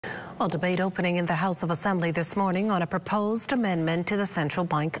Well, debate opening in the House of Assembly this morning on a proposed amendment to the central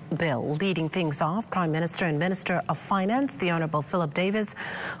bank bill. Leading things off, Prime Minister and Minister of Finance, the Honourable Philip Davis,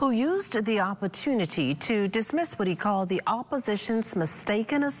 who used the opportunity to dismiss what he called the opposition's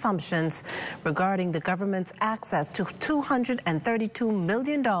mistaken assumptions regarding the government's access to $232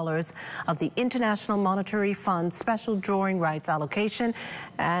 million of the International Monetary Fund's special drawing rights allocation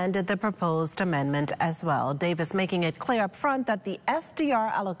and the proposed amendment as well. Davis making it clear up front that the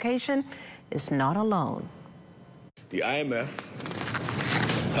SDR allocation is not alone. The IMF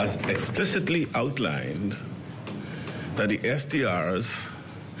has explicitly outlined that the SDRs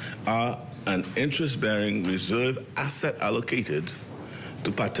are an interest-bearing reserve asset allocated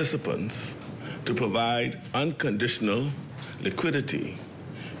to participants to provide unconditional liquidity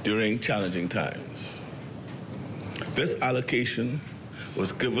during challenging times. This allocation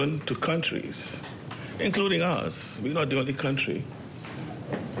was given to countries, including ours. We're not the only country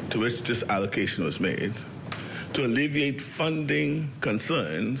to which this allocation was made, to alleviate funding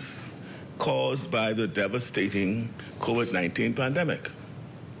concerns caused by the devastating COVID-19 pandemic.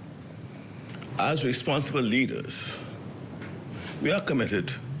 As responsible leaders, we are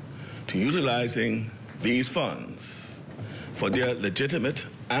committed to utilizing these funds for their legitimate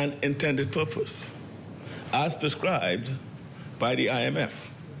and intended purpose, as prescribed by the IMF.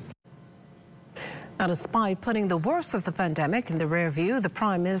 Now, despite putting the worst of the pandemic in the rear view, the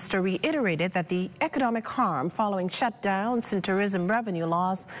Prime Minister reiterated that the economic harm following shutdowns and tourism revenue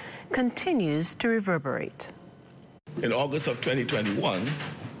loss continues to reverberate. In August of 2021,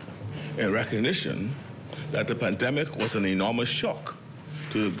 in recognition that the pandemic was an enormous shock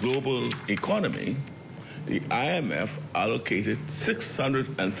to the global economy, the IMF allocated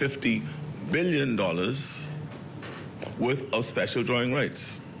 $650 billion worth of special drawing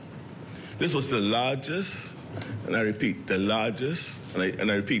rights. This was the largest, and I repeat, the largest,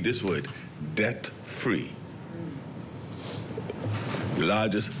 and I repeat this word, debt-free. The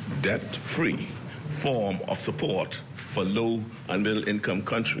largest debt-free form of support for low and middle-income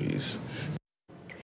countries